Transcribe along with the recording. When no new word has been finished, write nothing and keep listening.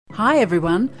Hi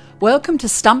everyone, welcome to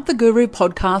Stump the Guru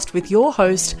podcast with your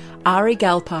host, Ari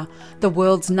Galper, the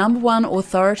world's #1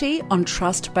 authority on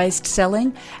trust-based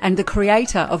selling and the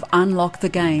creator of Unlock the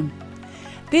Game.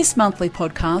 This monthly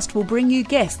podcast will bring you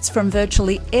guests from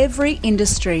virtually every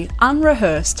industry,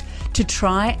 unrehearsed, to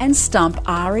try and stump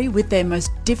Ari with their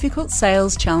most difficult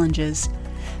sales challenges.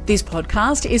 This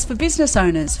podcast is for business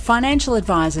owners, financial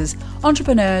advisors,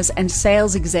 entrepreneurs, and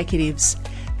sales executives.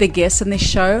 The guests on this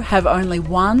show have only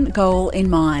one goal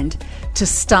in mind: to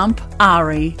stump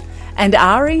Ari. And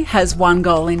Ari has one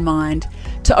goal in mind: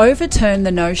 to overturn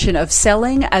the notion of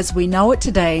selling as we know it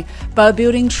today by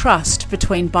building trust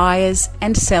between buyers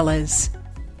and sellers.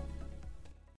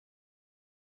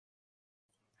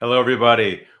 Hello,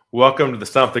 everybody. Welcome to the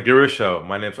Stump the Guru Show.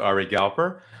 My name is Ari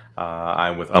Galper.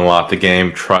 I'm with Unlock the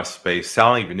Game, Trust-Based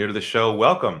Selling. If you're new to the show,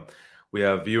 welcome. We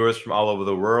have viewers from all over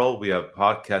the world. We have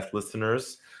podcast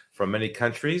listeners from many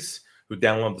countries who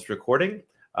download this recording.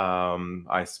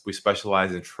 We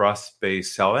specialize in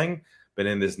trust-based selling. Been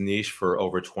in this niche for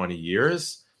over 20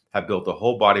 years. Have built a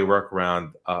whole body work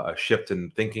around a shift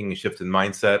in thinking, a shift in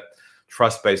mindset,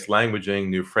 trust-based languaging,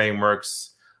 new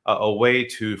frameworks, a way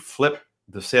to flip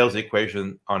the sales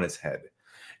equation on its head.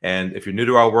 And if you're new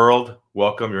to our world,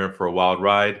 welcome. You're in for a wild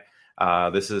ride.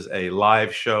 This is a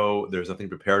live show. There's nothing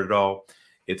prepared at all.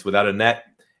 It's without a net.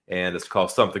 And it's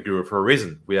called Stump the Guru for a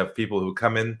reason. We have people who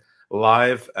come in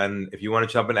live, and if you want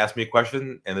to jump in and ask me a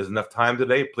question, and there's enough time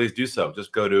today, please do so.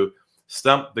 Just go to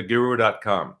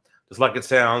stumptheguru.com. Just like it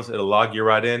sounds, it'll log you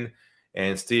right in,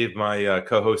 and Steve, my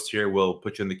co-host here, will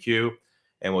put you in the queue,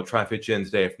 and we'll try and fit you in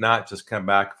today. If not, just come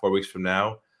back 4 weeks from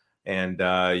now, and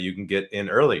you can get in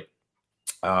early.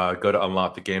 Go to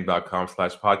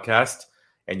unlockthegame.com/podcast,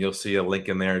 and you'll see a link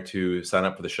in there to sign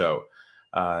up for the show.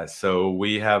 So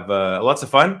we have lots of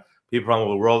fun. People from all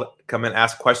over the world come in,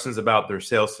 ask questions about their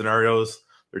sales scenarios,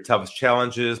 their toughest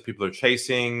challenges, people are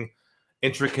chasing,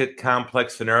 intricate,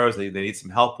 complex scenarios they need some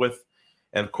help with.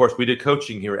 And of course, we do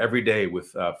coaching here every day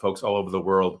with folks all over the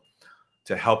world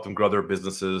to help them grow their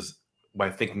businesses by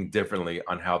thinking differently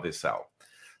on how they sell.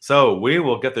 So we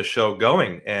will get the show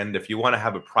going. And if you want to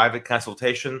have a private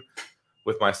consultation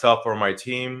with myself or my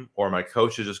team or my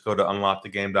coaches, just go to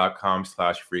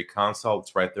unlockthegame.com/free consult.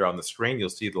 It's right there on the screen. You'll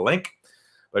see the link.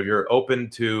 But if you're open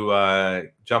to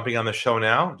jumping on the show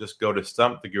now, just go to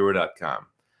stumptheguru.com.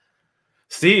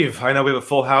 Steve, I know we have a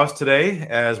full house today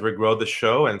as we grow the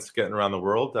show and it's getting around the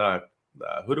world.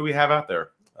 Who do we have out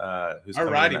there? Who's All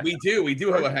righty, we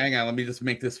do have a hang on. Let me just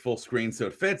make this full screen so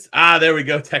it fits. There we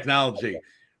go, technology.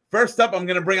 First up, I'm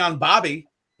going to bring on Bobby.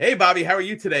 Hey, Bobby, how are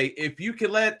you today? If you could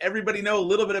let everybody know a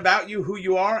little bit about you, who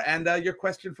you are, and your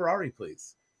question for Ari,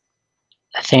 please.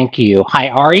 Thank you. Hi,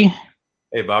 Ari.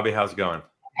 Hey, Bobby, how's it going?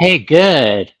 Hey,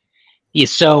 good. Yeah,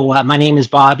 so my name is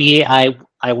Bobby. I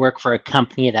work for a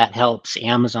company that helps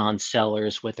Amazon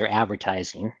sellers with their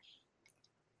advertising.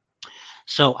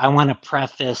 So I want to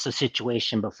preface the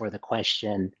situation before the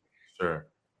question. Sure.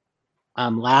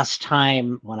 Last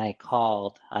time when I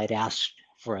called, I'd asked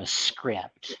for a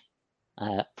script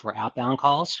for outbound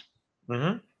calls.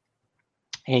 Mm-hmm.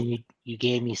 And you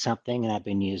gave me something, and I've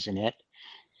been using it.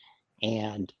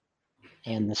 And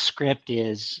the script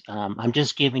is, I'm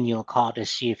just giving you a call to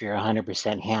see if you're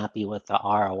 100% happy with the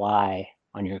ROI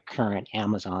on your current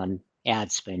Amazon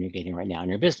ad spend you're getting right now in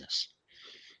your business.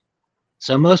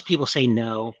 So most people say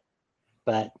no,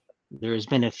 but there's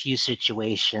been a few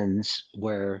situations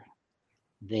where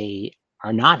they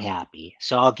are not happy.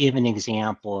 So I'll give an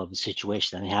example of a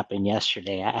situation that happened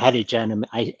yesterday. I had a gentleman,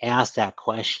 I asked that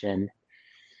question,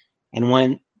 and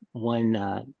one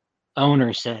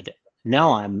owner said,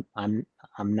 "No, I'm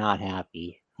not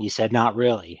happy." He said, "Not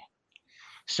really."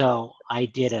 So I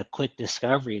did a quick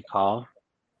discovery call.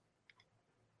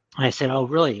 I said, "Oh,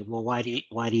 really? Well, why do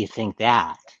you think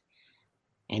that?"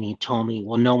 And he told me,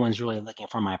 "Well, no one's really looking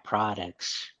for my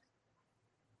products."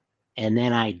 And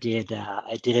then I did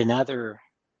another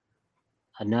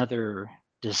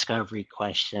discovery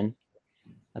question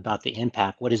about the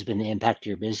impact. What has been the impact to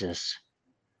your business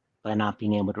by not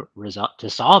being able to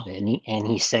solve it? And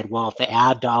he said, "Well, if the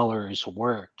ad dollars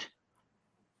worked,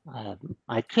 I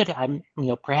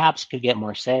perhaps could get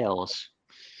more sales."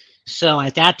 So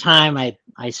at that time, I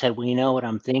said, "Well, you know what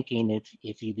I'm thinking?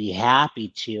 If you'd be happy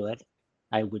to it,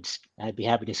 I'd be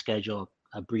happy to schedule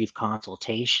a brief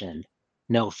consultation.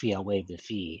 No fee, I'll waive the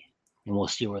fee, and we'll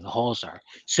see where the holes are."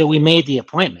 So we made the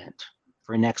appointment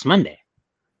for next Monday.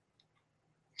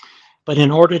 But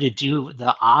in order to do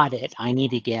the audit, I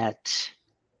need to get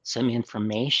some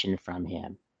information from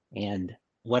him. And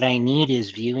what I need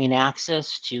is viewing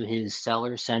access to his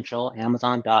Seller Central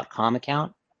Amazon.com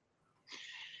account.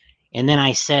 And then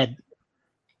I said,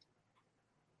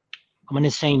 I'm going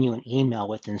to send you an email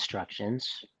with instructions.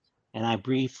 And I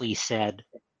briefly said,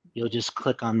 you'll just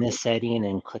click on this setting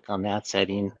and click on that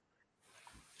setting.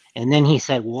 And then he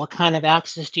said, well, what kind of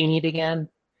access do you need again?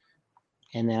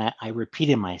 And then I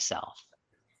repeated myself.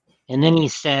 And then he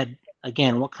said,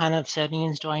 again, what kind of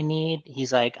settings do I need?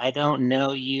 He's like, I don't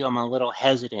know you. I'm a little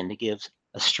hesitant to give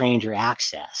a stranger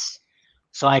access.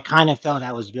 So I kind of felt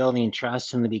I was building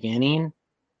trust in the beginning,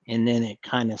 and then it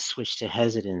kind of switched to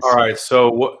hesitancy. All right. So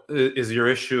what is your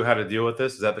issue? How to deal with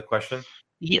this? Is that the question?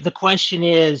 Yeah, the question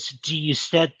is, do you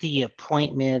set the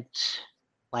appointment?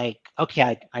 Like,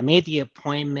 okay, I made the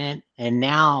appointment, and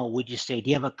now would you say, do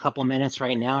you have a couple minutes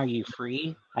right now? Are you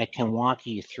free? I can walk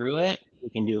you through it. We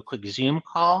can do a quick Zoom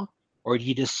call, or do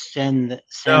you just send No.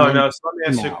 So let me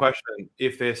ask you a question.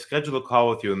 If they schedule a call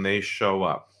with you and they show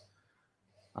up,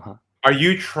 are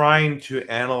you trying to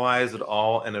analyze it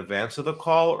all in advance of the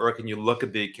call, or can you look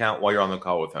at the account while you're on the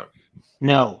call with him?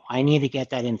 No, I need to get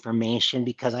that information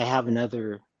because I have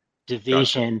another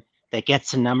division that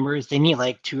gets the numbers. They need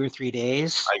like 2 or 3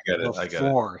 days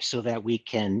before so that we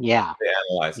can, they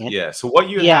analyze it. Yeah. So what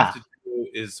you have to do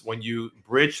is when you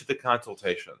bridge the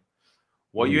consultation,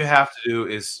 what you have to do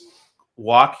is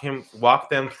walk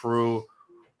them through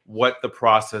what the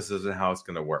process is and how it's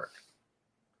going to work.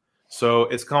 So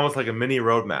it's almost like a mini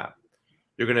roadmap.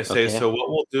 You're going to say, so what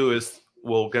we'll do is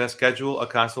we're going to schedule a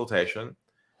consultation.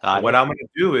 What I'm going to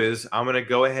do is I'm going to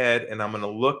go ahead and I'm going to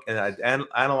look and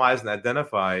analyze and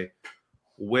identify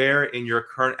where in your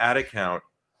current ad account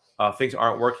things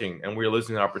aren't working and we're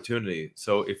losing an opportunity.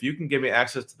 So if you can give me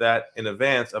access to that in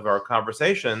advance of our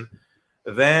conversation,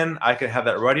 then I can have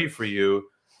that ready for you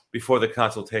before the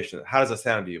consultation. How does that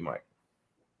sound to you, Mike?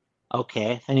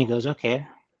 Okay. Then he goes, okay.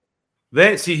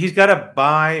 Then see, he's got to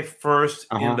buy first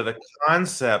into the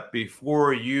concept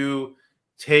before you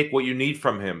take what you need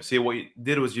from him. See, what you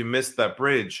did was you missed that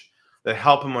bridge that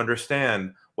help him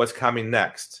understand what's coming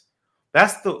next.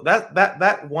 That's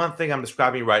that one thing I'm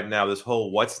describing right now. This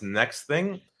whole what's next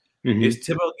thing is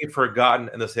typically forgotten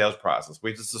in the sales process.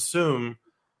 We just assume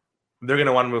they're going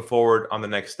to want to move forward on the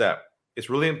next step. It's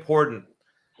really important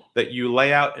that you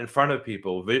lay out in front of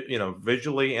people,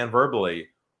 visually and verbally,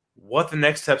 what the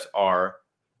next steps are,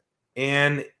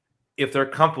 and if they're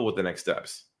comfortable with the next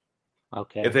steps.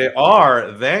 Okay. If they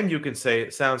are, then you can say,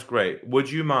 it sounds great. Would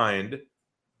you mind?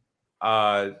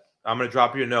 I'm going to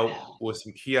drop you a note with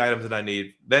some key items that I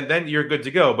need. Then you're good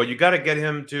to go. But you got to get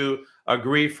him to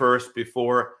agree first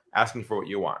before asking for what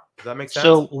you want. Does that make sense?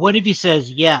 So what if he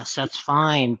says, yes, that's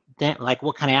fine. Then, like,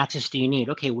 what kind of access do you need?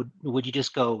 Okay, would you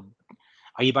just go,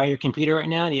 are you by your computer right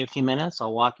now? Do you have a few minutes?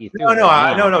 I'll walk you through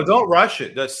No, don't rush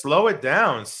it. Just slow it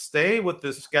down. Stay with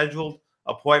the scheduled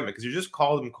appointment because you just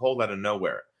called him cold out of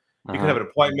nowhere. You could have an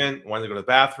appointment, want to go to the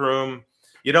bathroom.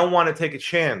 You don't want to take a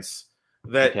chance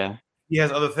that he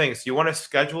has other things. So you want to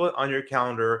schedule it on your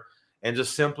calendar and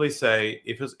just simply say,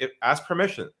 ask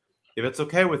permission. If it's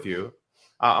okay with you,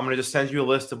 I'm going to just send you a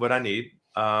list of what I need.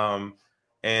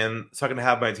 And so I can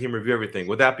have my team review everything.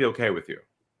 Would that be okay with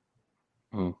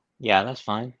you? Yeah, that's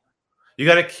fine. You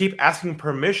got to keep asking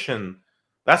permission.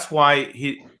 That's why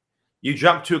you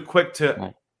jump too quick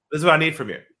to, this is what I need from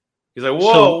you. He's like,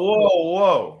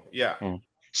 whoa. Yeah.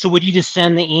 So would you just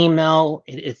send the email?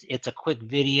 It's a quick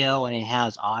video and it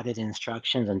has audit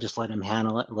instructions and just let him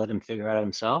handle it and let him figure it out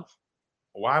himself?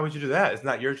 Why would you do that? Isn't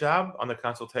that your job on the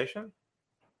consultation?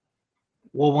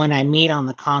 Well, when I meet on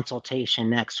the consultation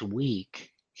next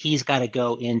week, he's got to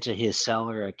go into his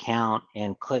seller account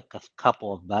and click a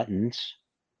couple of buttons.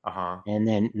 And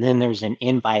then there's an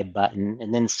invite button.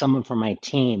 And then someone from my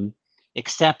team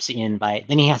accepts the invite.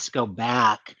 Then he has to go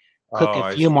back, click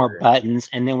a few more buttons,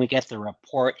 and then we get the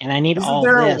report. And I need all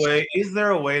this. Is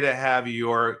there a way to have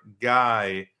your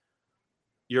guy,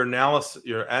 your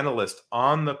analyst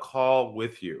on the call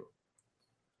with you?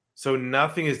 So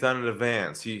nothing is done in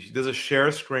advance. He does a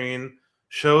share screen,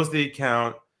 shows the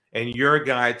account, and your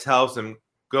guy tells him,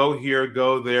 go here,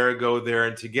 go there,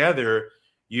 and together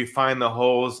you find the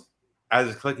holes as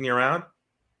it's clicking around?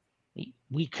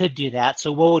 We could do that.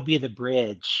 So what would be the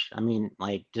bridge? I mean,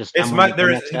 like just there's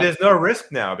no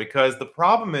risk now because the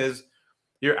problem is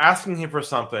you're asking him for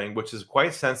something which is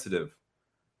quite sensitive.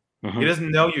 He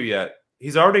doesn't know you yet.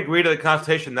 He's already agreed to the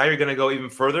consultation. Now you're going to go even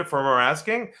further for more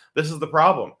asking. This is the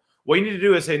problem. What you need to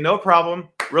do is say, no problem,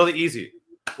 really easy.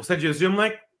 We'll send you a Zoom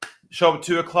link, show up at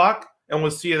 2:00, and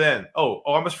we'll see you then. Oh,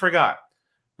 I almost forgot.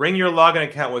 Bring your login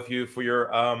account with you for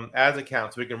your ads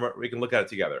account so we can look at it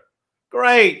together.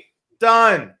 Great.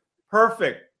 Done.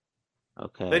 Perfect.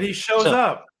 Okay. Then he shows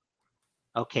up.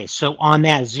 Okay, so on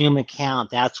that Zoom account,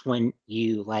 that's when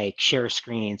you like share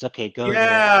screens. Okay, go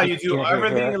Yeah, you do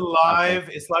everything here. live.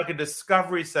 Okay. It's like a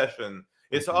discovery session.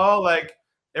 It's Okay. all like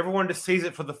everyone just sees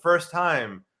it for the first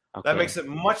time. That Okay. makes it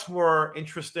much more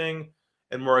interesting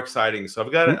and more exciting. So Mm,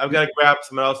 I've got to grab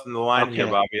someone else in the line here,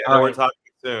 Okay. Bobby. I All know we're right. talking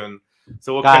soon,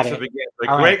 so we'll Got catch up it. again. But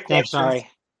All right. great Thanks, questions, Ari.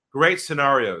 great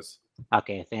scenarios.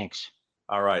 Okay. Thanks.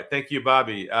 All right. Thank you,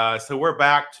 Bobby. So we're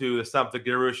back to the Stump the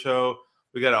Guru show.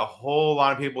 We got a whole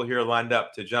lot of people here lined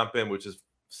up to jump in, which is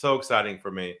so exciting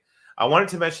for me. I wanted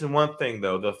to mention one thing,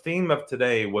 though. The theme of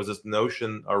today was this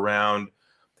notion around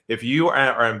if you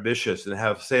are ambitious and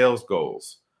have sales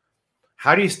goals,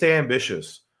 how do you stay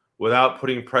ambitious without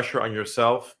putting pressure on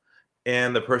yourself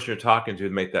and the person you're talking to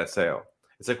make that sale?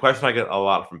 It's a question I get a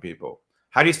lot from people.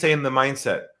 How do you stay in the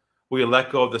mindset where you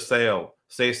let go of the sale,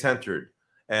 stay centered,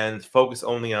 and focus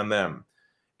only on them?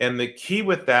 And the key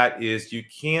with that is you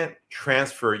can't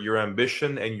transfer your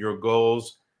ambition and your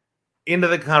goals into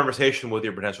the conversation with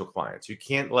your potential clients. You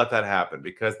can't let that happen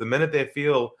because the minute they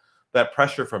feel that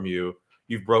pressure from you,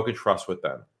 you've broken trust with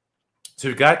them. So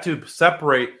you've got to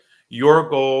separate your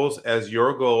goals as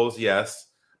your goals, yes,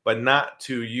 but not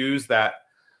to use that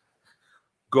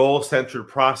goal-centered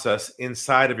process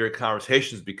inside of your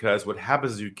conversations, because what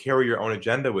happens is you carry your own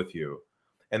agenda with you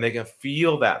and they can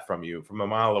feel that from you from a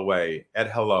mile away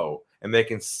at hello, and they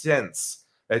can sense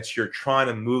that you're trying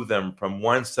to move them from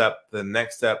one step to the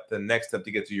next step, the next step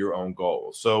to get to your own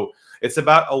goals. So it's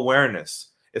about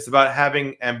awareness. It's about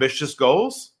having ambitious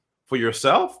goals for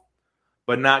yourself,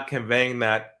 but not conveying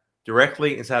that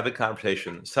directly inside the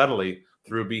conversation, subtly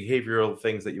through behavioral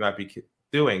things that you might be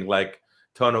doing, like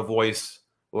tone of voice,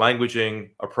 languaging,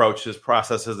 approaches,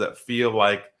 processes that feel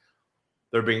like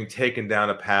they're being taken down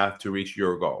a path to reach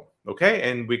your goal. Okay,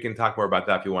 and we can talk more about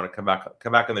that if you want to come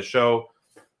back on the show.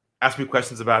 Ask me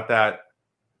questions about that.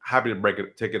 Happy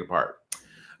to take it apart.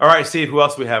 All right, Steve, who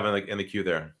else do we have in the queue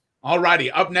there? All righty.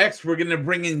 Up next, we're going to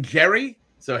bring in Jerry.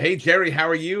 So, hey, Jerry, how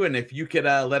are you? And if you could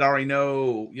let Ari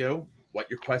know, what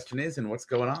your question is and what's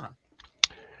going on.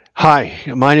 Hi,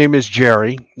 my name is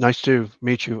Jerry. Nice to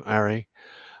meet you, Ari.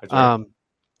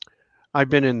 I've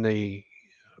been in the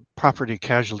property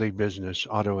casualty business,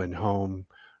 auto and home,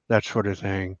 that sort of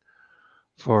thing,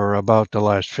 for about the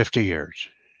last 50 years.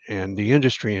 And the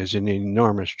industry is in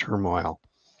enormous turmoil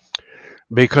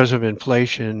because of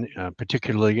inflation,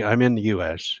 particularly I'm in the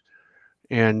US,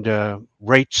 and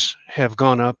rates have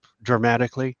gone up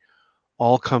dramatically,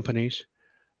 all companies.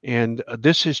 And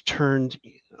this has turned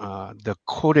the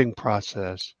quoting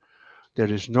process that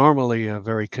is normally a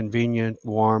very convenient,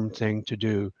 warm thing to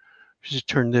do, just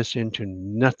turn this into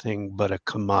nothing but a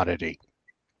commodity.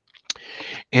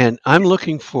 And I'm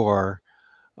looking for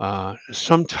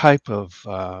some type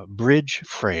of bridge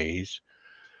phrase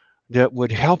that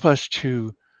would help us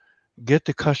to get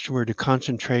the customer to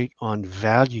concentrate on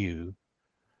value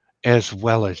as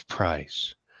well as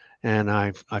price. And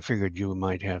I figured you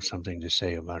might have something to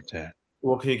say about that.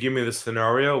 Well, can you give me the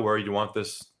scenario where you want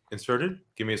this inserted?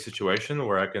 Give me a situation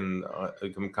where I can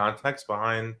give some context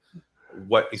behind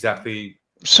what exactly.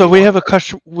 So we have a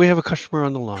customer. We have a customer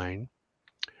on the line.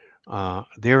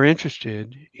 They're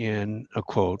interested in a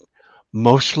quote.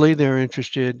 Mostly, they're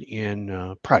interested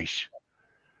in price,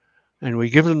 and we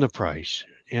give them the price,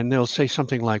 and they'll say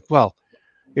something like, "Well,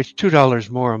 it's $2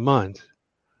 more a month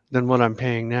than what I'm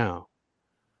paying now."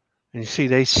 And you see,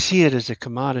 they see it as a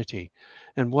commodity,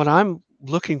 and what I'm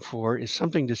looking for is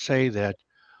something to say that,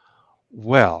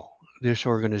 well, this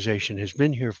organization has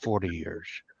been here 40 years.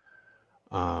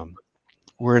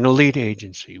 We're an elite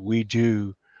agency. We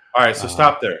do. All right, so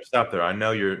stop there. Stop there. I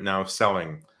know you're now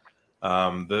selling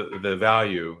the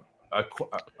value.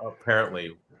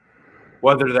 Apparently,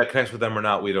 whether that connects with them or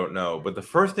not, we don't know. But the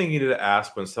first thing you need to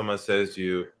ask when someone says to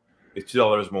you, "It's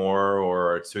 $2 more,"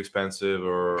 or "It's too expensive,"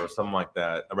 or something like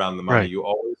that around the money, Right. you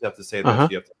always have to say this.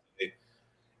 You have to say,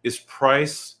 "Is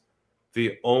price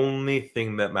the only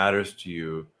thing that matters to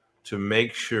you to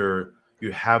make sure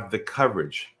you have the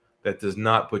coverage that does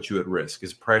not put you at risk?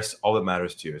 Is price all that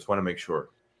matters to you?" I just want to make sure.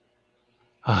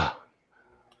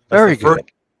 Very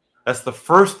good. That's the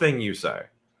first thing you say.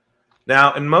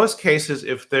 Now, in most cases,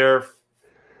 if they're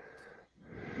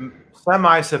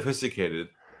semi-sophisticated,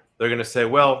 they're going to say,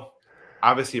 well,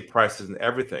 obviously price isn't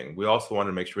everything. We also want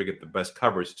to make sure we get the best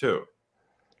coverage too.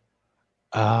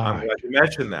 I'm glad you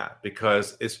mentioned that,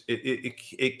 because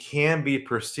it can be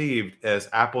perceived as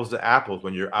apples to apples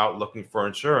when you're out looking for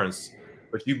insurance,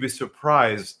 but you'd be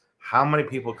surprised how many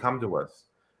people come to us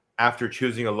after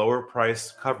choosing a lower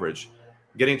price coverage,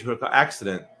 getting into an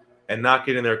accident and not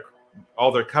getting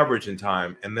all their coverage in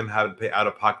time, and then having to pay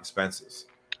out-of-pocket expenses.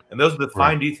 And those are the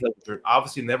fine details that are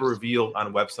obviously never revealed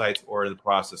on websites or in the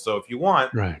process. So if you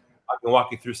want, I can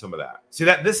walk you through some of that. See,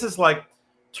 that this is like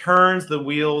turns the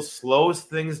wheels, slows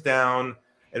things down,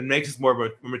 and makes it more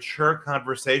of a mature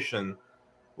conversation,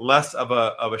 less of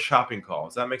a shopping call.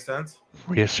 Does that make sense?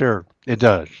 Yes, sir. It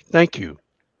does. Thank you.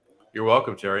 You're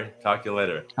welcome, Jerry. Talk to you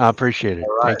later. I appreciate it.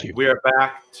 All right. Thank you. We are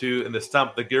back in the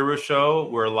Stump the Guru show.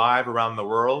 We're live around the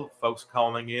world. Folks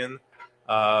calling in,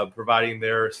 providing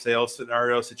their sales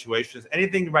scenario situations.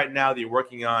 Anything right now that you're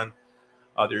working on,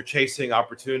 that you're chasing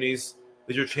opportunities,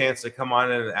 there's your chance to come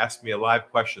on in and ask me a live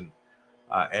question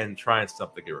and try and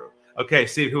Stump the Guru. Okay,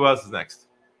 Steve, who else is next?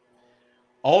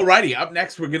 All righty. Up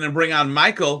next, we're going to bring on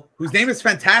Michael, whose name is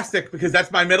fantastic because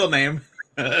that's my middle name.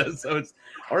 So it's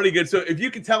already good. So if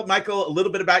you could tell Michael a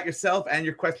little bit about yourself and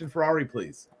your question for Ari,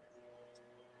 please.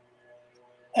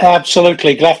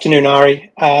 Absolutely. Good afternoon,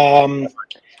 Ari.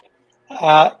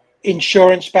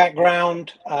 Insurance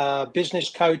background, business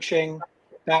coaching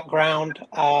background,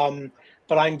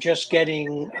 but I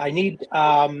need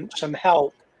some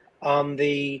help on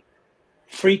the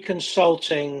free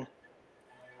consulting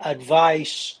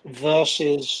advice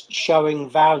versus showing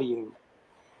value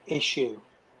issue.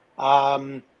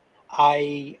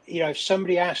 If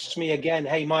somebody asks me again,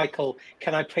 hey, Michael,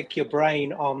 can I pick your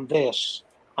brain on this?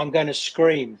 I'm going to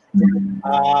scream.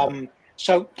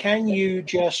 So can you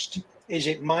is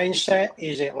it mindset?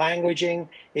 Is it languaging?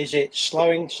 Is it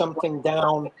slowing something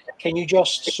down? Can you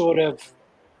just sort of,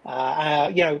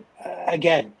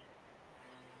 again,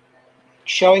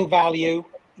 showing value,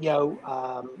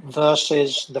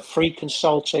 versus the free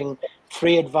consulting,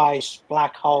 free advice,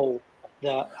 black hole.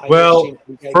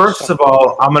 First of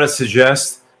all, I'm going to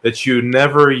suggest that you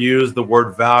never use the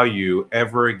word value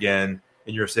ever again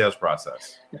in your sales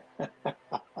process.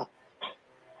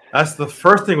 That's the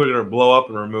first thing we're going to blow up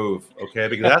and remove, okay?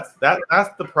 Because that's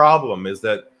the problem, is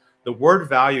that the word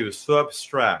value is so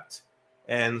abstract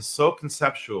and so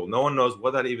conceptual. No one knows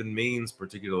what that even means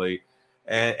particularly,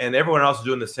 and everyone else is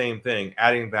doing the same thing,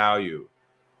 adding value.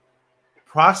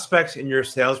 Prospects in your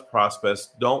sales process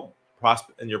do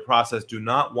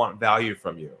not want value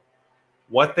from you.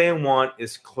 What they want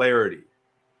is clarity.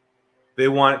 They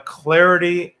want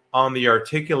clarity on the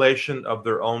articulation of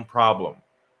their own problem.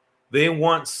 They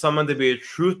want someone to be a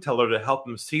truth teller to help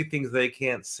them see things they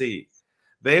can't see.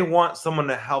 They want someone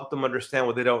to help them understand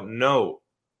what they don't know.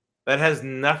 That has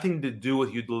nothing to do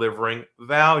with you delivering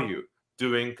value,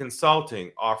 doing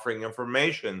consulting, offering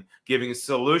information, giving a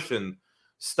solution.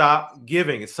 Stop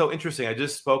giving. It's so interesting. I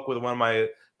just spoke with one of my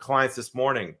clients this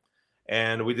morning,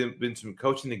 and we did some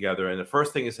coaching together. And the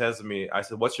first thing he says to me, I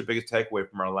said, "What's your biggest takeaway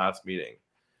from our last meeting?"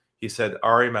 He said,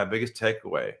 "Ari, my biggest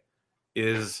takeaway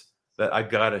is that I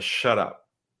gotta shut up."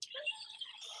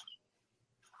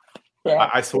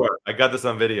 Yeah. I swear, I got this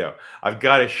on video. I've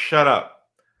got to shut up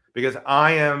because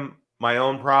I am my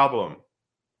own problem.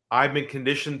 I've been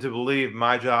conditioned to believe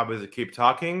my job is to keep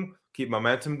talking, keep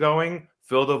momentum going,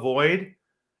 fill the void,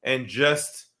 and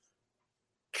just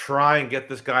try and get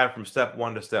this guy from step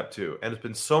one to step two. And it's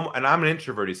been and I'm an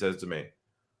introvert, he says to me.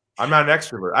 I'm not an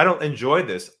extrovert. I don't enjoy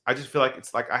this. I just feel like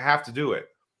it's like I have to do it.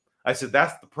 I said,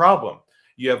 that's the problem.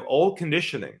 You have old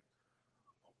conditioning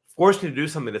forcing you to do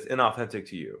something that's inauthentic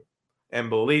to you. And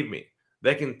believe me,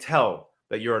 they can tell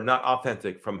that you're not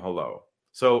authentic from hello.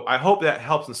 So I hope that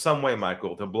helps in some way,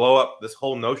 Michael, to blow up this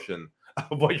whole notion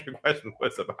of what your question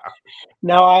was about.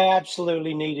 No, I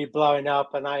absolutely needed blowing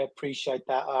up, and I appreciate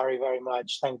that, Ari, very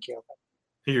much. Thank you.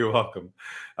 You're welcome.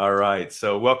 All right.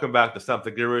 So welcome back to Stump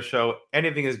the Guru Show.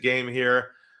 Anything is game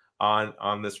here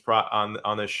on this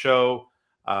show.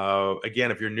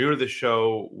 Again, if you're new to the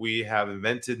show, we have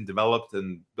invented and developed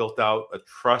and built out a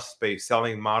trust-based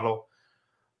selling model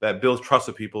that builds trust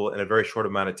with people in a very short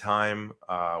amount of time.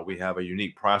 We have a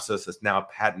unique process that's now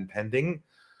patent pending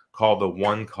called the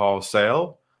one-call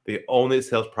sale. The only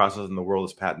sales process in the world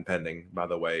is patent pending, by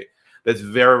the way. That's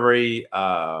very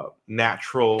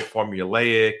natural,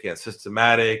 formulaic, and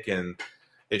systematic, and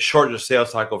it shortens the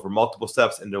sales cycle for multiple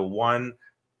steps into one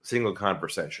single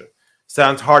conversation.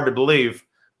 Sounds hard to believe,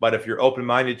 but if you're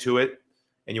open-minded to it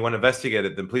and you want to investigate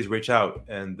it, then please reach out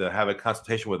and have a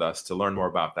consultation with us to learn more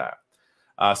about that.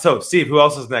 So, Steve, who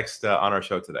else is next on our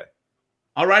show today?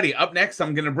 All righty. Up next,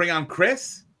 I'm going to bring on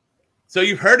Chris. So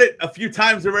you've heard it a few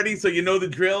times already, so you know the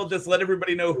drill. Just let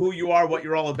everybody know who you are, what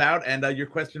you're all about, and your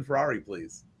question for Ari,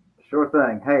 please. Sure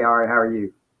thing. Hey, Ari, how are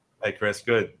you? Hey, Chris.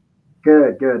 Good.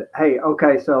 Good. Hey,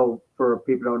 okay, so for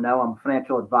people who don't know, I'm a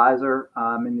financial advisor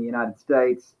in the United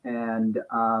States, and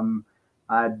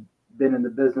I'd been in the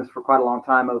business for quite a long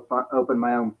time. I opened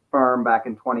my own firm back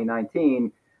in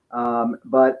 2019,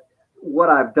 but what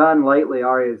I've done lately,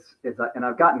 Ari, and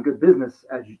I've gotten good business,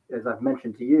 as I've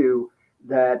mentioned to you,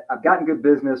 that I've gotten good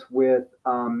business with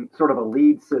sort of a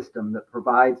lead system that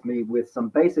provides me with some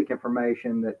basic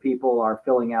information that people are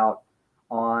filling out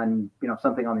on,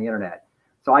 something on the internet.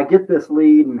 So I get this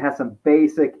lead and has some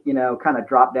basic, kind of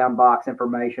drop down box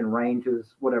information,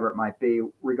 ranges, whatever it might be,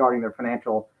 regarding their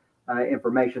financial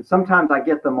information. Sometimes I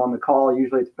get them on the call.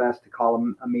 Usually it's best to call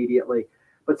them immediately,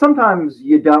 but sometimes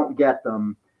you don't get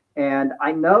them. And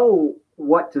I know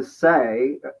what to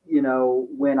say,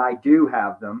 when I do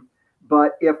have them.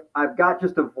 But if I've got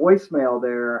just a voicemail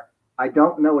there, I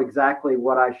don't know exactly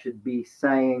what I should be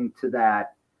saying to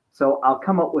that. So I'll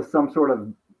come up with some sort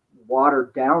of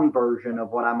watered down version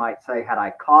of what I might say had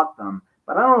I caught them.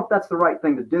 But I don't know if that's the right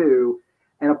thing to do.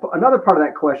 And another part of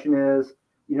that question is,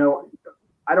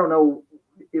 I don't know,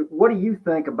 what do you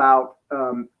think about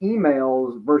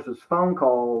emails versus phone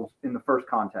calls in the first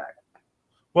contact?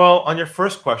 Well, on your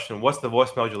first question, what's the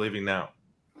voicemail you're leaving now?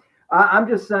 I'm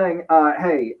just saying,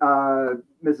 hey,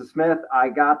 Mrs. Smith, I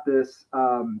got this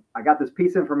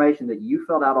piece of information that you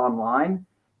filled out online,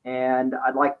 and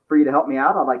I'd like for you to help me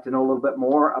out. I'd like to know a little bit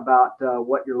more about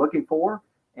what you're looking for,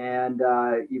 and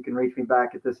you can reach me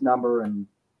back at this number. And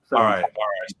so, all right.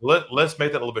 Let's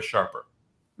make that a little bit sharper.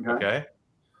 Okay.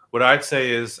 What I'd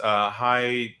say is,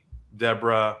 hi,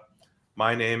 Deborah.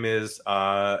 My name is,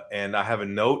 and I have a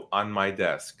note on my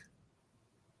desk.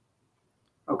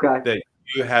 Okay. That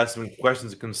you have some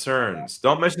questions and concerns.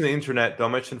 Don't mention the internet.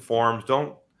 Don't mention forums.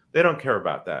 They don't care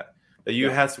about that. That you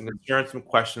have some concerns, some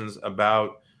questions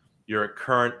about your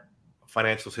current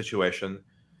financial situation,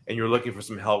 and you're looking for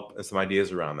some help and some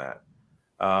ideas around that.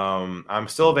 I'm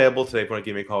still available today if you want to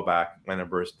give me a call back. My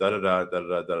number is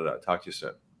da-da-da. Talk to you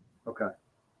soon. Okay.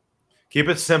 Keep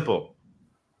it simple,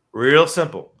 real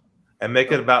simple, and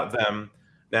make it about them.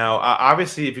 Now,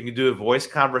 obviously, if you can do a voice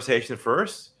conversation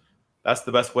first, that's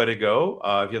the best way to go.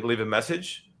 If you have to leave a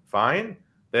message, fine.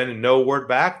 Then no word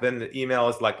back. Then the email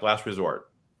is like last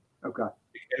resort. Okay.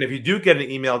 And if you do get an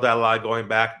email dialogue going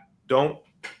back, don't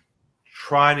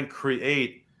try and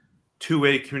create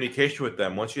two-way communication with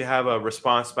them. Once you have a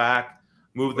response back,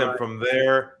 move them from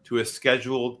there to a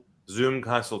scheduled Zoom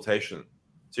consultation,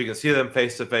 so you can see them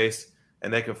face to face,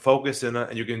 and they can focus in,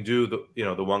 and you can do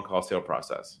the one-call sale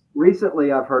process.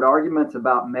 Recently, I've heard arguments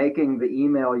about making the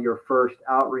email your first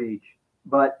outreach,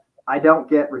 but I don't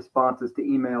get responses to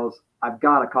emails. I've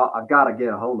got to call. I've got to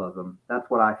get a hold of them. That's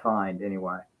what I find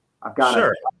anyway. I've got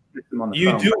to get them on the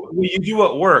phone. You do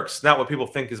what works, not what people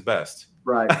think is best.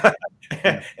 Right.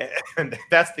 And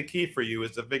that's the key for you,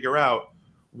 is to figure out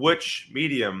which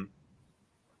medium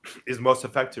is most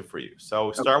effective for you.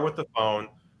 So start with the phone,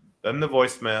 then the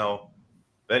voicemail,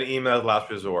 then email last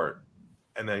resort,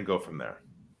 and then go from there.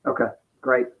 Okay,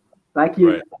 great. Thank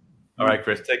you. Right. All right,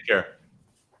 Chris, take care.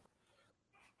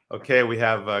 Okay, we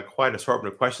have quite an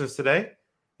assortment of questions today,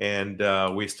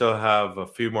 and we still have a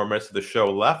few more minutes of the show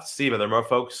left. Steve, are there more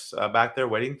folks back there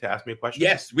waiting to ask me a question?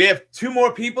 Yes, we have two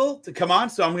more people to come on,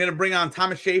 so I'm going to bring on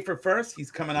Thomas Schaefer first.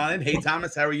 He's coming on in. Hey,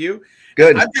 Thomas, how are you?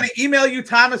 Good. I'm going to email you,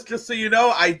 Thomas, just so you know.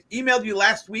 I emailed you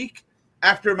last week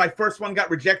after my first one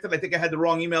got rejected. I think I had the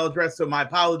wrong email address, so my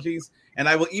apologies. And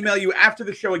I will email you after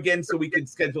the show again so we can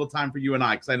schedule a time for you and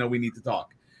I, because I know we need to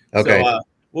talk. Okay. So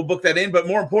we'll book that in. But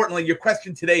more importantly, your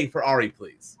question today for Ari,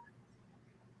 please.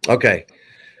 Okay.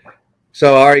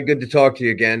 So, Ari, good to talk to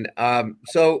you again.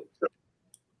 So,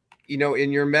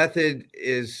 in your method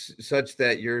is such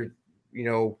that you're,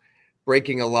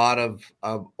 breaking a lot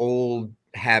of old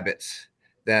habits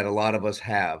that a lot of us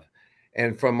have.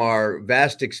 And from our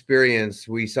vast experience,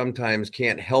 we sometimes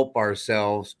can't help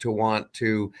ourselves to want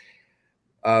to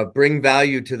bring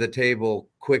value to the table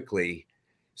quickly.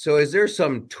 So is there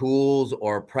some tools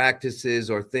or practices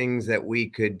or things that we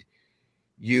could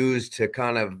use to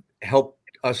kind of help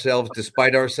ourselves,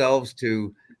 despite ourselves,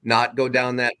 to not go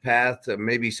down that path?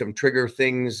 Maybe some trigger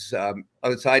things,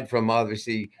 aside from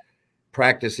obviously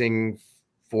practicing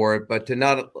for it, but to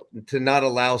not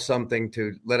allow something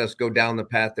to let us go down the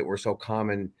path that we're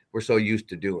so used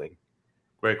to doing.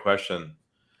 Great question.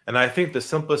 And I think the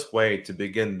simplest way to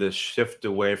begin this shift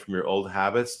away from your old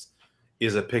habits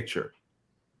is a picture,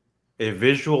 a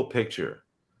visual picture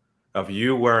of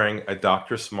you wearing a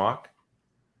doctor's smock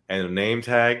and a name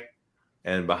tag,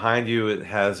 and behind you it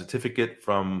has a certificate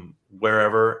from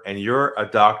wherever, and you're a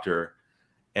doctor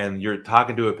and you're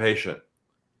talking to a patient.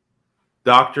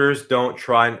 Doctors don't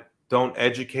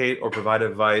educate or provide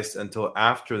advice until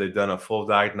after they've done a full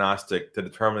diagnostic to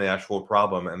determine the actual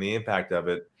problem and the impact of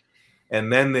it.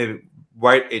 And then they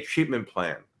write a treatment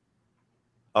plan,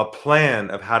 a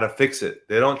plan of how to fix it.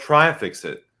 They don't try and fix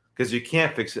it, because you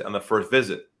can't fix it on the first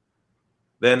visit.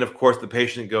 then of course the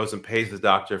patient goes and pays the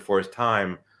doctor for his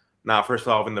time, not for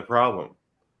solving the problem,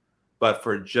 but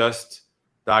for just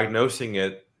diagnosing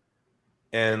it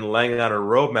and laying out a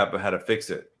roadmap of how to fix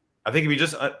it. I think if you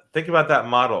just think about that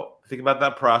model, think about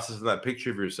that process and that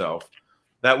picture of yourself,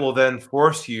 that will then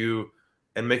force you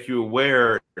and make you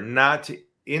aware not to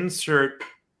insert,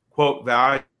 quote,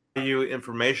 value,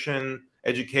 information,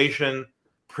 education,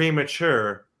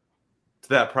 premature to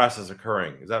that process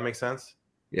occurring. Does that make sense?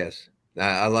 Yes.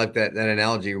 I like that. That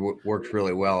analogy works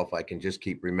really well if I can just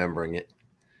keep remembering it.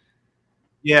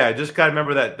 Yeah, just got to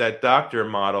remember that doctor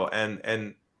model.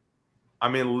 And I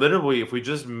mean, literally, if we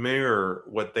just mirror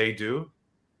what they do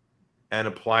and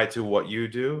apply to what you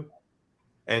do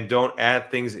and don't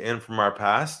add things in from our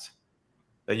past,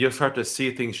 then you'll start to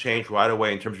see things change right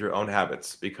away in terms of your own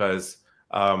habits, because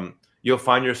you'll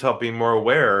find yourself being more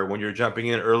aware when you're jumping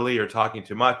in early or talking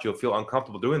too much. You'll feel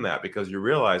uncomfortable doing that because you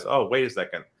realize, oh, wait a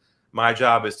second. My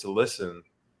job is to listen,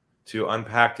 to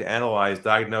unpack, to analyze,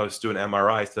 diagnose, do an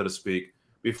MRI, so to speak,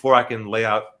 before I can lay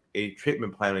out a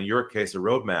treatment plan, in your case, a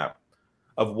roadmap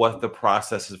of what the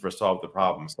process is for solving the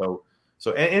problem. So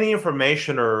any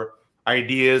information or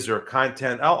ideas or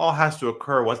content all has to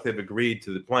occur once they've agreed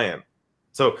to the plan.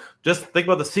 So just think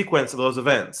about the sequence of those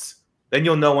events. Then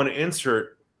you'll know when to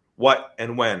insert what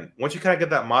and when. Once you kind of get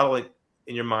that model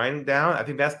in your mind down, I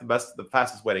think that's the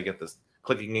fastest way to get this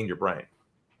clicking in your brain.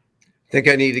 I think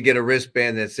I need to get a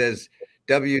wristband that says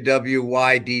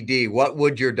WWYDD. What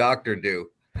would your doctor do?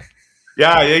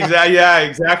 Yeah, exactly. Yeah,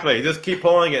 exactly. Just keep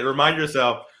pulling it. Remind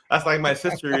yourself. That's like my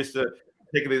sister used to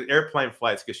take these airplane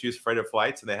flights because she was afraid of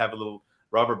flights, and they have a little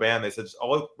rubber band. They said, just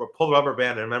always pull the rubber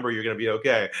band and remember you're going to be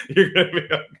okay. You're going to be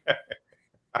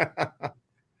okay.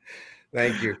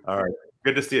 Thank you. All right.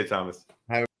 Good to see you, Thomas.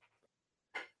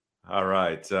 All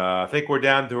right. I think we're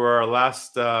down to our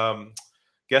last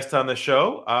guest on the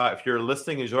show. If you're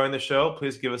listening, enjoying the show,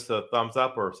 please give us a thumbs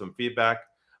up or some feedback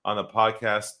on the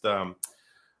podcast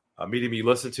medium you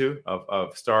listen to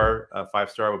of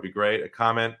 5-star would be great. A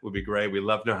comment would be great. We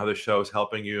love to know how the show is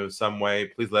helping you in some way.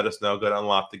 Please let us know. Go to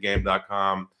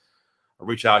unlockthegame.com or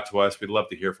reach out to us. We'd love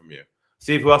to hear from you.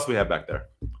 Steve, who else do we have back there?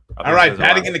 All right,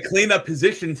 batting in the cleanup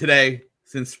position today,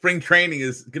 since spring training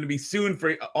is going to be soon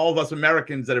for all of us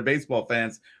Americans that are baseball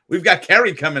fans. We've got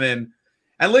Kerry coming in.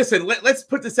 And listen, let's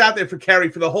put this out there for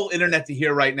Kerry, for the whole internet to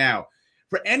hear right now.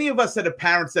 For any of us that are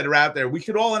parents that are out there, we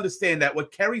should all understand that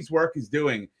what Kerry's work is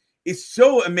doing is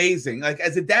so amazing. Like,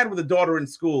 as a dad with a daughter in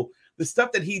school, the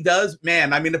stuff that he does,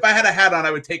 man, I mean, if I had a hat on,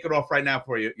 I would take it off right now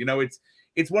for you. You know, it's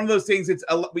one of those things.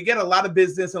 We get a lot of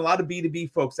business and a lot of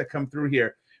B2B folks that come through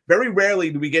here. Very rarely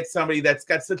do we get somebody that's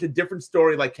got such a different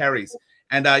story like Kerry's.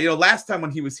 And, last time when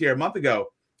he was here a month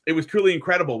ago, it was truly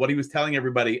incredible what he was telling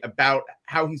everybody about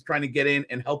how he's trying to get in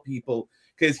and help people,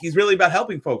 because he's really about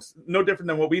helping folks, no different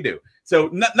than what we do. So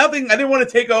nothing, I didn't want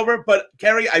to take over, but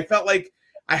Kerry, I felt like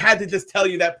I had to just tell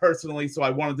you that personally, so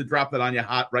I wanted to drop that on you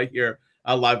hot right here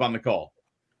live on the call.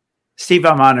 Steve,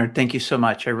 I'm honored. Thank you so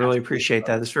much. I really appreciate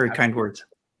that. That's very kind words.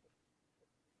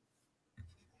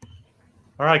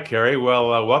 All right, Kerry.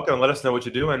 Well, welcome. Let us know what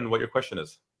you do and what your question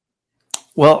is.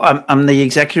 Well, I'm the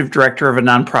executive director of a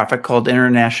nonprofit called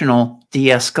International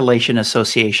De-Escalation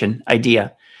Association,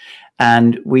 IDEA,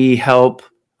 and we help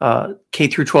K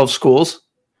through 12 schools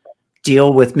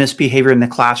deal with misbehavior in the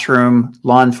classroom,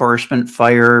 law enforcement,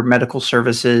 fire, medical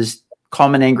services,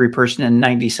 calm an angry person in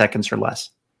 90 seconds or less.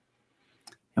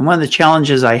 And one of the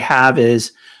challenges I have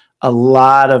is a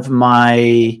lot of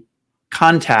my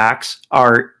contacts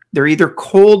they're either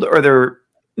cold or they're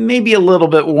maybe a little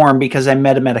bit warm because I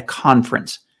met them at a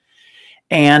conference.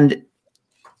 And,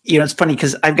 it's funny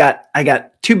because I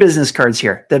got 2 business cards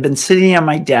here that have been sitting on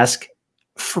my desk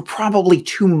for probably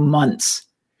 2 months.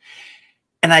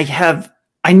 And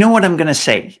I know what I'm going to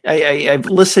say. I've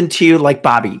listened to you like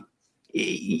Bobby,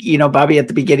 Bobby at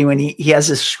the beginning when he has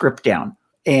his script down,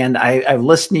 and I've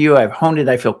listened to you. I've honed it.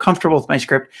 I feel comfortable with my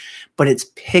script, but it's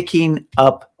picking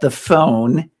up the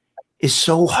phone is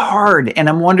so hard. And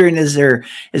I'm wondering, is there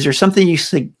something you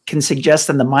can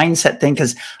suggest on the mindset thing?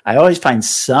 Because I always find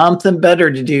something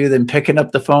better to do than picking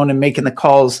up the phone and making the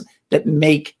calls that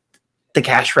make the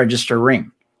cash register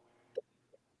ring.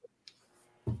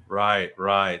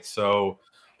 Right. So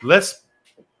let's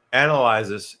analyze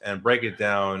this and break it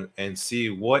down and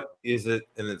see what is it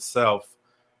in itself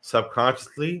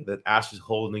subconsciously that actually is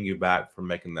holding you back from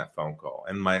making that phone call.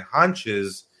 And my hunch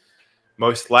is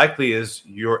most likely is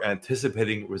you're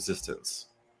anticipating resistance.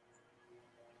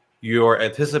 You're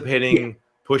anticipating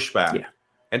pushback,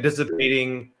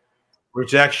 anticipating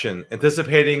rejection,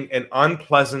 anticipating an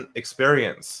unpleasant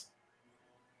experience.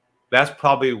 That's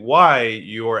probably why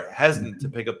you're hesitant to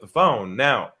pick up the phone.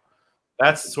 Now,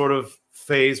 that's sort of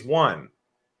phase one,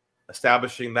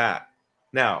 establishing that.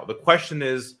 Now, the question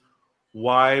is,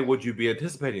 why would you be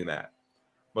anticipating that?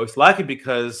 Most likely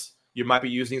because you might be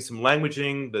using some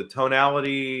languaging, the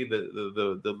tonality,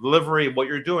 the delivery of what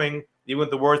you're doing, even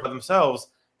with the words by themselves,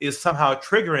 is somehow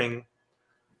triggering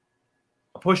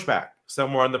a pushback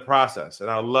somewhere in the process. And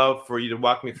I'd love for you to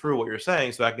walk me through what you're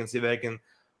saying so I can see that I can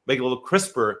make it a little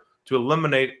crisper to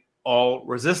eliminate all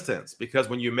resistance. Because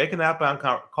when you make an outbound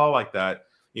call like that,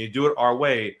 you do it our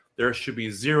way, there should be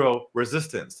zero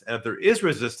resistance. And if there is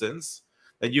resistance,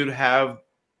 then you'd have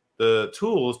the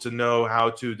tools to know how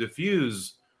to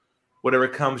diffuse whatever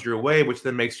comes your way, which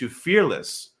then makes you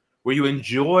fearless, where you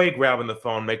enjoy grabbing the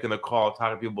phone, making a call,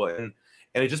 talking to people, and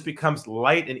it just becomes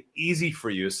light and easy for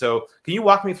you. So can you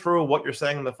walk me through what you're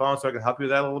saying on the phone so I can help you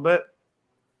with that a little bit?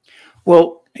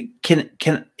 Well, can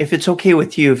if it's okay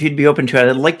with you, if you'd be open to it,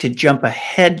 I'd like to jump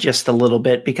ahead just a little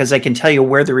bit because I can tell you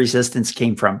where the resistance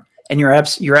came from. And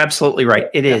you're absolutely right.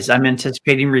 It is. I'm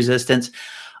anticipating resistance.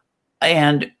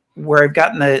 And where I've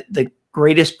gotten the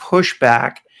greatest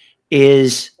pushback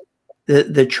is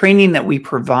the training that we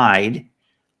provide.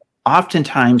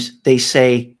 Oftentimes they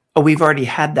say, oh, we've already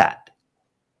had that.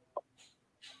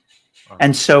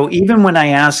 And so even when I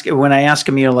ask them,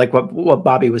 like what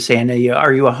Bobby was saying,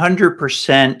 are you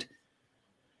 100%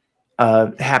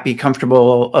 happy,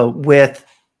 comfortable with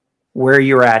where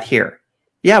you're at here?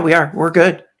 Yeah, we are. We're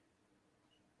good.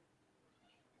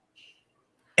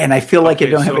 And I feel like I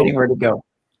don't have anywhere to go.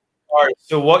 All right.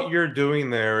 So what you're doing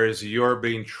there is you're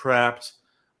being trapped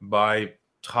by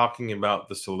talking about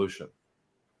the solution,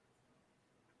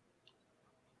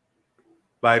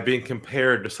 by being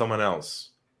compared to someone else.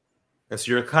 And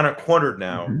so you're kind of cornered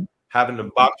now, having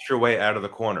to box your way out of the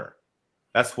corner.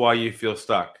 That's why you feel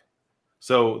stuck.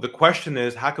 So the question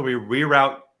is, how can we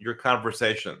reroute your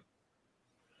conversation?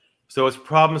 So it's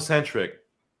problem-centric.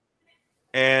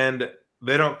 And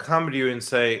they don't come to you and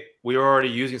say, we're already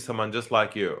using someone just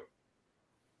like you.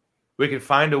 We can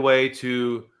find a way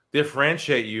to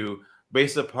differentiate you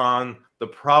based upon the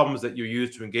problems that you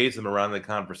use to engage them around the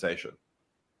conversation.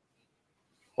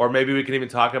 Or maybe we can even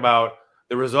talk about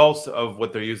the results of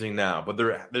what they're using now. But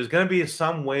there's going to be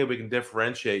some way we can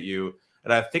differentiate you.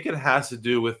 And I think it has to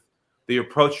do with the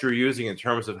approach you're using in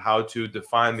terms of how to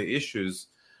define the issues.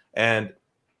 And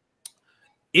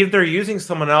if they're using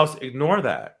someone else, ignore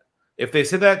that. If they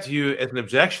say that to you as an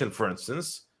objection, for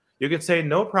instance, you could say,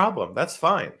 no problem. That's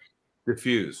fine.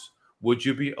 Diffuse. Would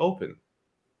you be open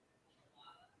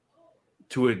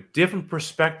to a different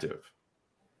perspective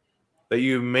that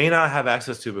you may not have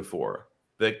access to before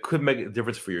that could make a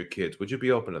difference for your kids? Would you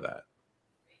be open to that?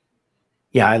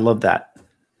 Yeah, I love that.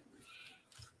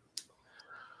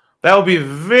 That would be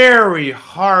very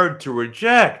hard to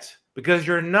reject because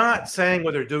you're not saying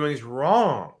what they're doing is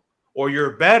wrong or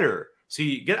you're better.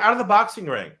 See, get out of the boxing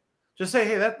ring. Just say,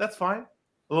 hey, that's fine.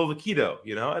 A little keto,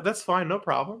 that's fine. No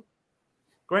problem.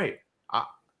 Great.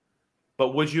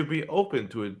 But would you be open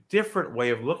to a different way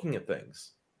of looking at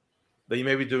things that you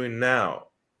may be doing now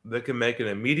that can make an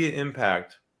immediate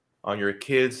impact on your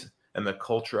kids and the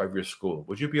culture of your school?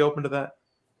 Would you be open to that?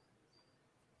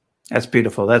 That's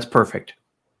beautiful. That's perfect.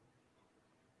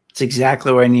 It's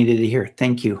exactly what I needed to hear.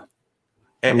 Thank you.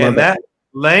 And that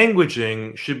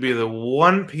languaging should be the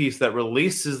one piece that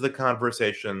releases the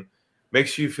conversation,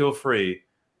 makes you feel free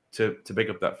to pick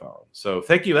up that phone. So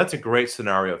thank you. That's a great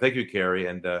scenario. Thank you, Carrie.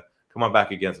 And come on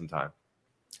back again sometime.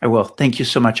 I will. Thank you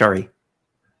so much, Ari.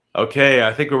 Okay,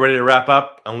 I think we're ready to wrap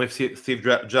up. Unless Steve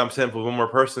jumps in for one more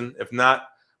person. If not,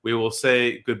 we will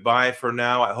say goodbye for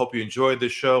now. I hope you enjoyed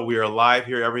this show. We are live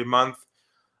here every month.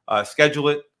 Schedule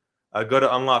it. Go to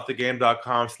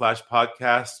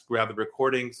unlockthegame.com/podcast. Grab the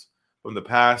recordings from the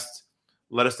past.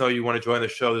 Let us know you want to join the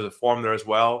show. There's a form there as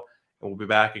well. And we'll be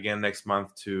back again next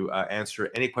month to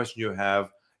answer any question you have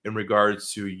in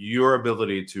regards to your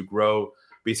ability to grow,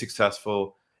 be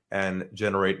successful, and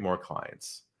generate more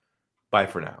clients. Bye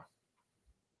for now.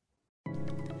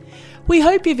 We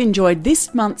hope you've enjoyed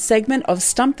this month's segment of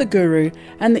Stump the Guru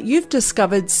and that you've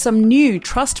discovered some new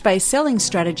trust-based selling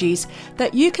strategies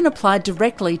that you can apply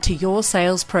directly to your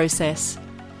sales process.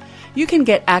 You can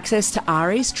get access to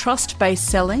Ari's Trust-Based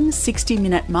Selling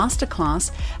 60-minute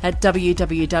masterclass at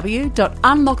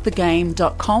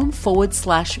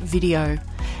www.unlockthegame.com/video.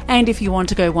 And if you want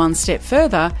to go one step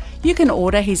further, you can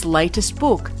order his latest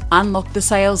book, Unlock the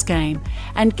Sales Game,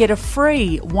 and get a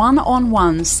free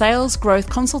one-on-one sales growth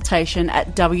consultation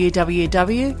at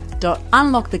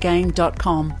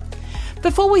www.unlockthegame.com.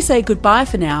 Before we say goodbye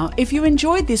for now, if you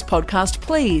enjoyed this podcast,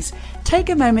 please take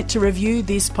a moment to review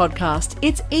this podcast.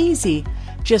 It's easy.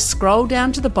 Just scroll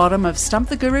down to the bottom of Stump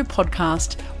the Guru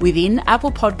podcast within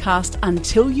Apple Podcast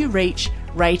until you reach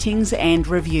ratings and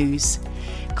reviews.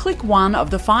 Click one of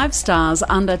the 5 stars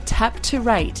under Tap to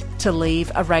Rate to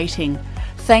leave a rating.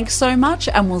 Thanks so much,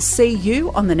 and we'll see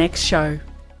you on the next show.